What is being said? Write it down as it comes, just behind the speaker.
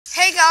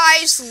Hey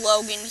guys,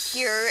 Logan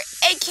here,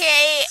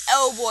 aka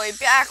Elboy,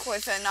 back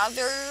with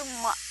another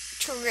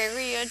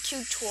Terraria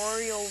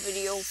tutorial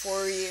video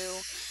for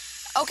you.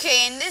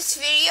 Okay, in this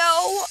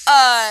video,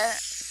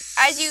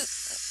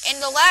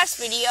 in the last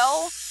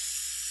video,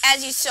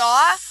 as you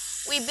saw,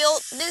 we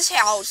built this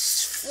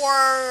house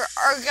for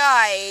our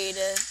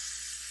guide.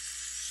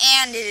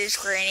 And it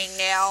is raining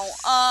now.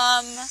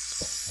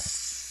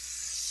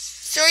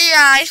 So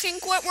yeah, I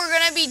think what we're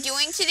gonna be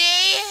doing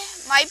today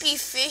might be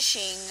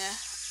fishing.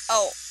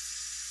 Oh,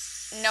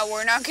 no,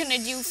 we're not gonna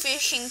do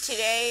fishing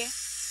today.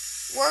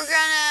 We're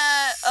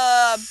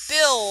gonna,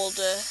 build.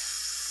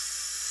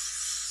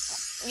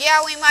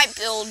 Yeah, we might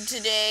build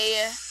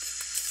today.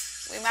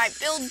 We might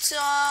build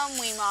some,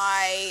 we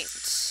might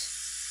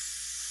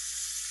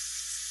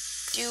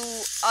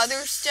do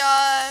other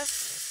stuff.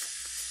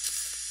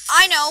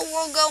 I know,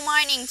 we'll go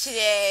mining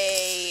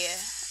today.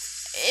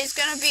 It's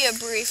gonna be a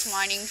brief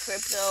mining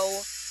trip,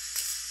 though.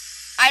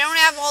 I don't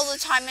have all the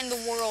time in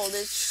the world.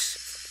 It's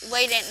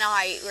late at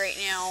night right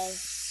now.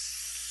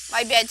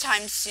 My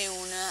bedtime's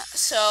soon.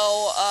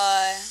 So,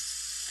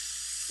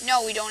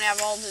 no, we don't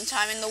have all the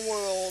time in the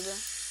world.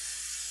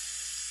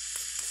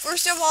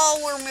 First of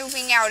all, we're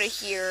moving out of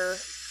here.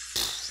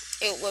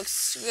 It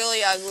looks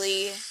really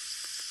ugly.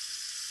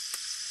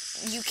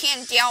 You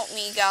can't doubt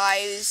me,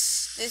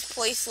 guys. This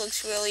place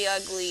looks really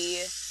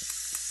ugly.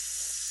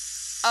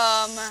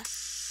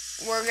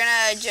 We're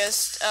gonna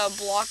just,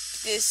 block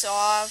this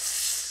off,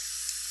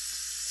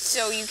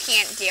 so you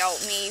can't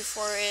doubt me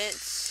for it.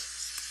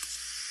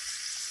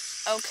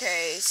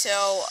 Okay,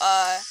 so,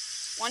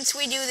 once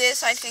we do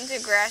this, I think the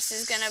grass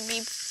is gonna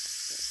be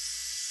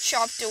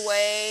chopped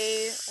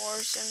away,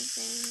 or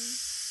something.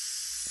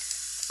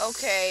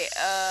 Okay,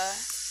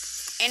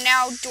 and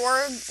now,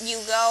 door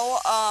you go,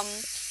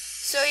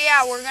 so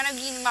yeah, we're gonna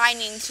be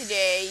mining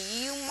today.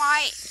 You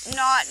might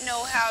not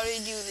know how to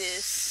do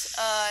this.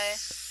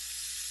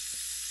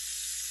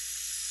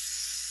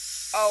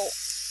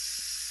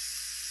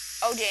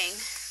 Oh dang.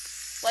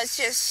 Let's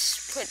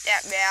just put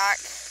that back.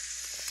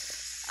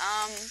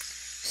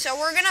 So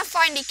we're gonna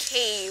find a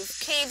cave.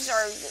 Caves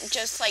are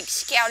just like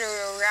scattered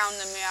around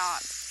the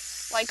map.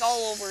 Like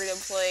all over the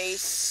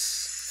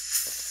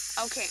place.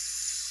 Okay.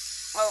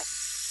 Oh.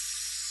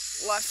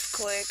 Left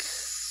click.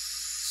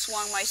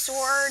 Swung my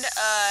sword.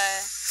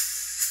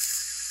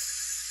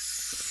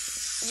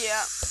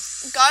 Yeah.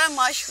 Got a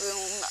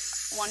mushroom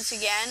once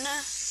again.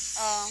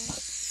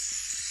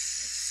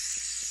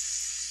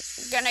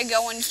 Gonna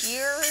go in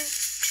here.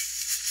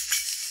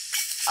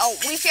 Oh,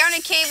 we found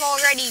a cave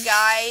already,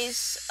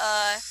 guys.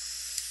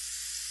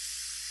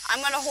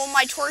 I'm gonna hold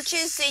my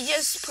torches. They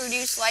just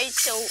produce light,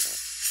 so...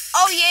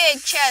 Oh yeah,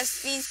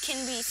 chests. These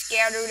can be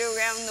scattered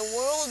around the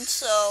world,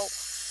 so...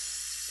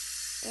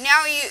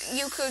 Now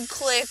you could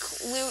click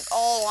loot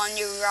all on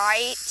your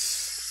right,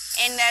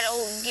 and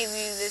that'll give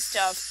you the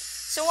stuff.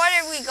 So what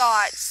have we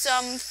got?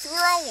 Some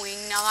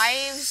throwing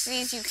knives.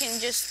 These you can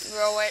just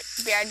throw at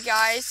bad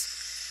guys.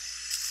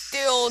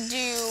 They'll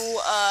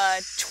do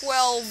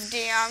 12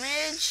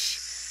 damage.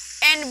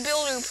 And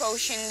builder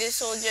potion.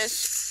 This will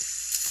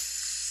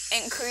just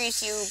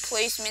increase your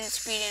placement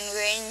speed and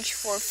range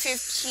for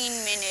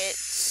 15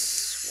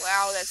 minutes.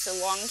 Wow, that's a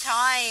long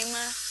time.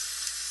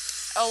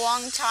 A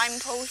long time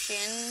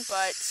potion,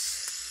 but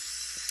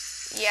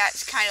yeah,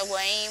 it's kind of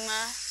lame.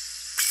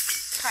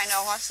 Kind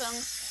of awesome.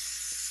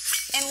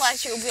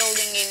 Unless you're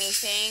building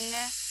anything.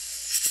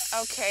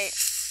 Okay.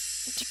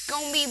 It's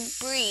gonna be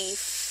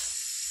brief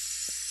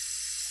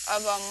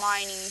of a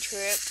mining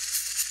trip.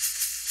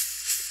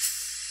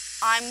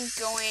 I'm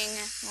going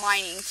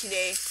mining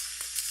today.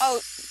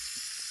 Oh,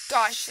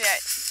 gosh, that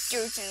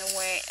dirt's in the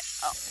way.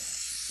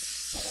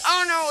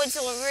 Oh no, it's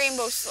a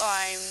rainbow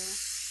slime.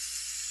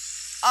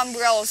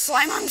 Umbrella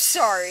slime, I'm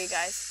sorry,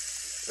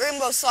 guys.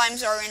 Rainbow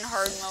slimes are in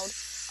hard mode.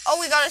 Oh,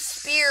 we got a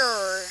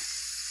spear.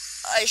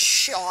 A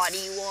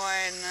shoddy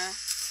one.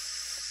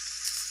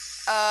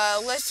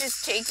 Let's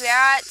just take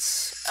that.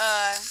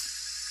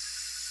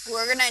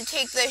 We're gonna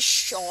take the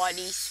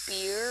shoddy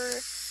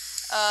spear.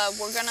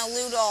 We're gonna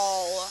loot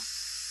all.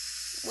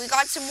 We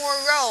got some more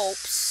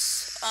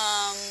ropes.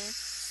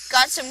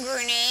 Got some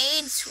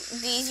grenades.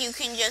 These you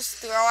can just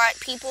throw at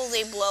people,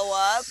 they blow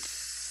up.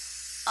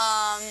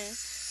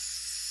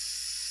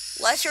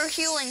 Lesser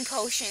healing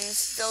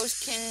potions. Those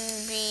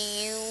can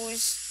be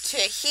used to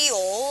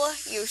heal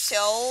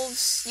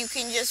yourselves. You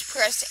can just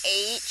press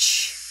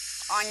H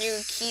on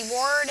your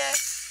keyboard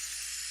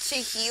to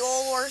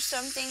heal or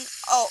something.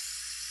 Oh.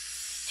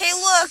 Hey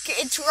look,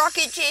 it's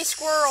Rocket J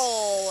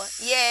Squirrel.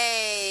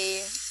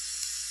 Yay.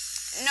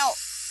 No,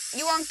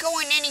 you aren't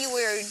going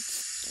anywhere,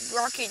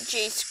 Rocket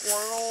J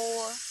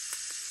Squirrel.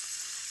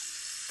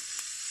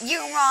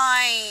 You're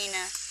mine.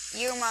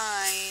 You're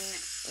mine.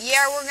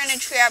 Yeah, we're gonna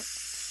trap...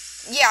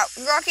 Yeah,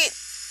 Rocket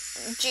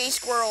J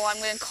Squirrel, I'm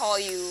gonna call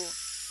you.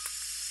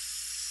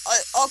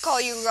 I'll call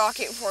you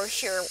Rocket for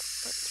sure.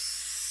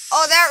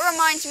 Oh, that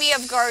reminds me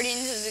of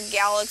Guardians of the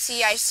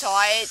Galaxy. I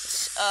saw it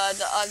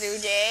the other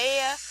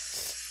day.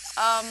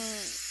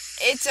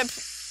 It's a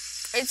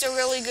It's a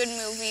really good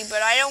movie,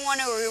 but I don't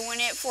want to ruin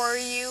it for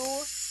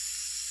you.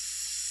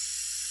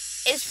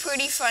 It's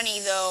pretty funny,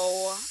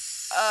 though.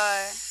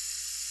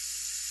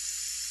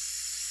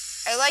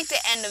 I like the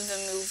end of the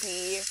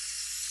movie.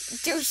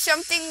 There's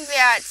something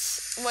that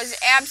was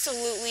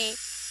absolutely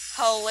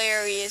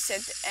hilarious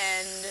at the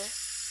end.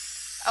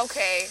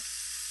 Okay.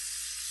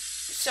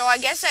 So I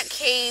guess that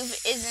cave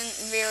isn't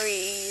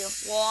very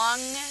long,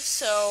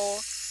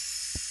 so...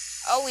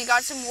 Oh, we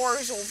got some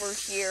ores over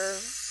here.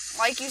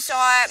 Like you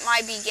saw at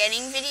my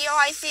beginning video,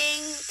 I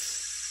think.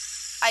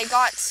 I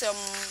got some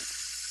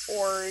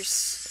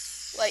ores.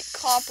 Like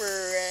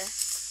copper.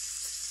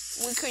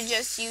 We could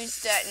just use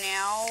that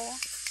now.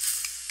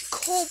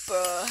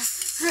 Copper.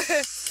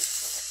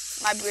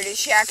 My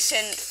British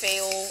accent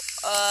fail.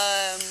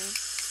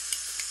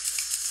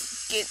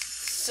 Get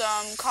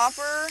some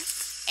copper.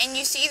 And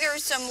you see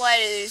there's some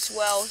lead as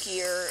well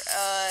here.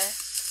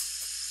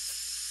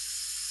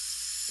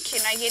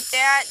 Can I get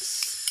that?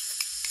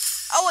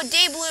 Oh, a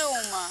day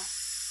bloom.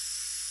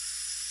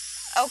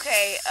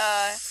 Okay,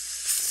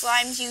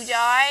 slimes, you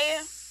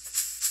die.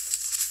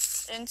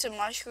 And some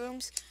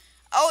mushrooms.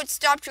 Oh, it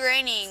stopped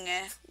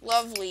raining.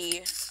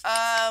 Lovely.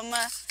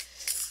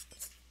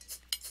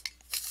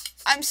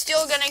 I'm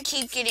still gonna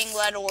keep getting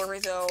lead ore,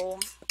 though.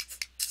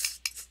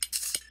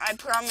 I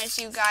promise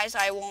you guys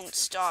I won't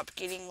stop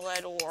getting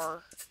lead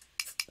ore.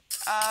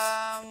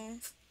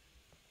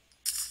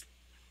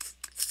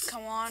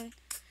 Come on.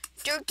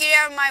 Dirt, get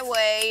out of my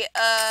way.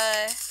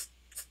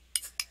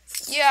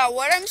 Yeah,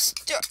 what I'm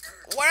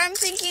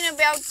thinking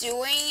about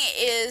doing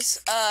is,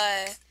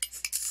 a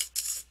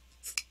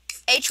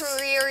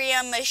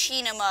Terraria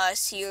Machinima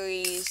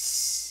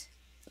series.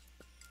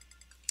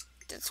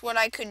 That's what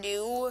I could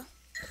do.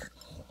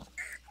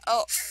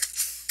 Oh.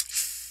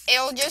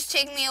 It'll just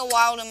take me a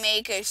while to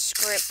make a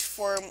script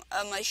for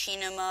a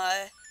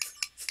Machinima.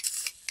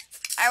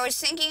 I was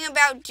thinking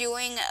about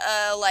doing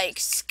like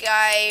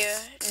Sky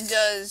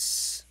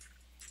does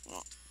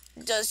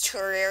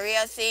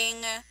Terraria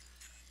thing.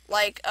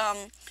 Like,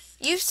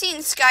 you've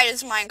seen Sky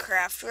does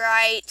Minecraft,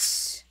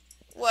 right?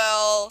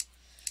 Well,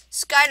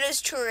 Sky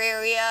does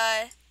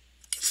Terraria.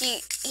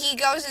 He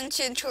goes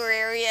into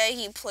Terraria,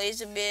 he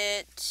plays a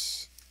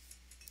bit.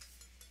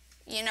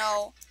 You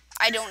know,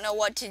 I don't know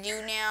what to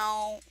do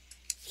now.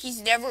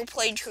 He's never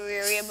played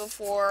Terraria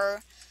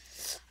before.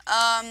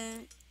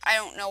 I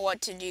don't know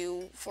what to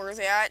do for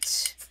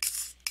that.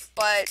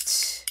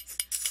 But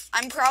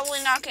I'm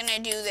probably not gonna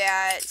do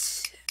that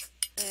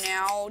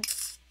now.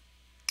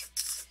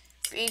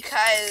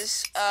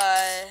 Because,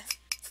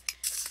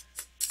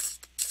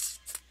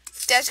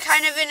 that's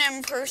kind of an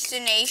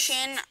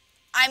impersonation.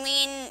 I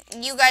mean,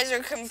 you guys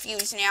are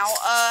confused now.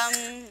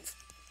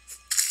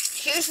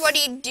 Here's what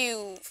he'd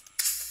do.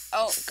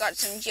 Oh, got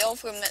some gel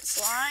from that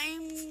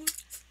slime.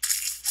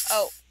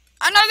 Oh,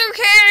 another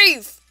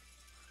cave!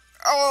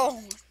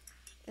 Oh,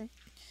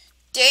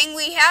 dang,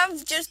 we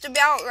have just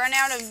about run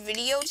out of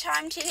video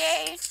time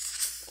today.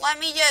 Let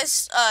me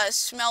just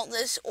smelt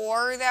this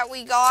ore that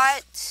we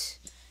got.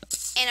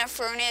 In a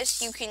furnace,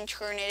 you can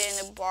turn it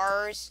into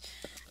bars.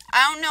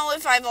 I don't know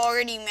if I've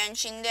already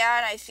mentioned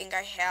that. I think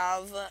I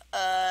have.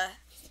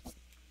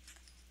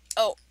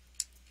 Oh.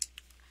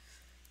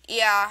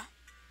 Yeah.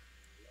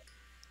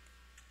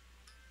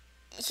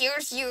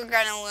 Here's you're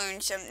gonna learn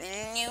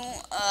something new.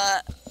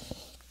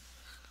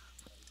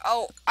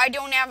 Oh, I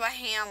don't have a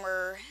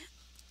hammer.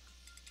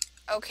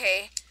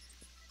 Okay.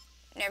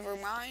 Never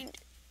mind.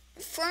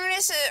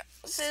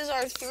 Furnaces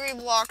are 3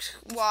 blocks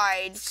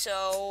wide,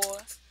 so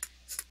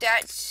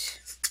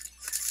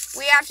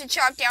we have to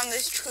chop down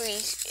this tree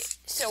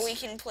so we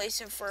can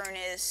place a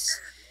furnace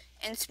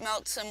and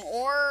smelt some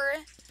ore.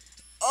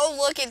 Oh,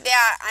 look at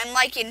that. I'm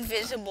like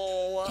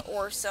invisible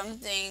or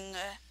something.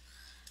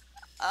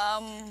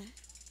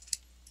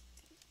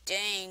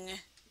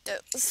 Dang.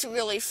 That's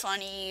really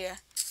funny.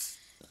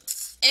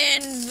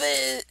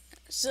 Invisible.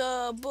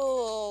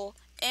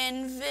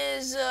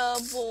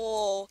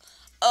 Invisible.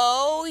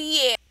 Oh,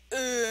 yeah.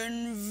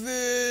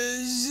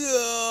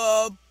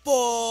 Invisible.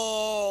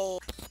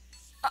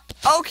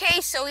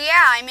 Okay, so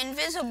yeah, I'm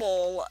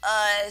invisible.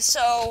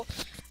 So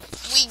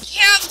we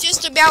have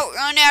just about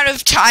run out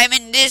of time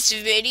in this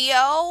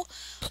video.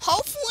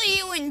 Hopefully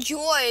you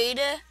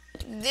enjoyed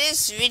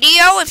this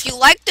video. If you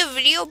liked the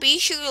video, be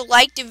sure to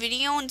like the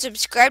video and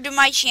subscribe to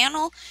my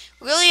channel.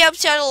 Really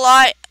helps out a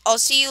lot. I'll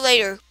see you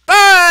later.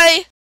 Bye!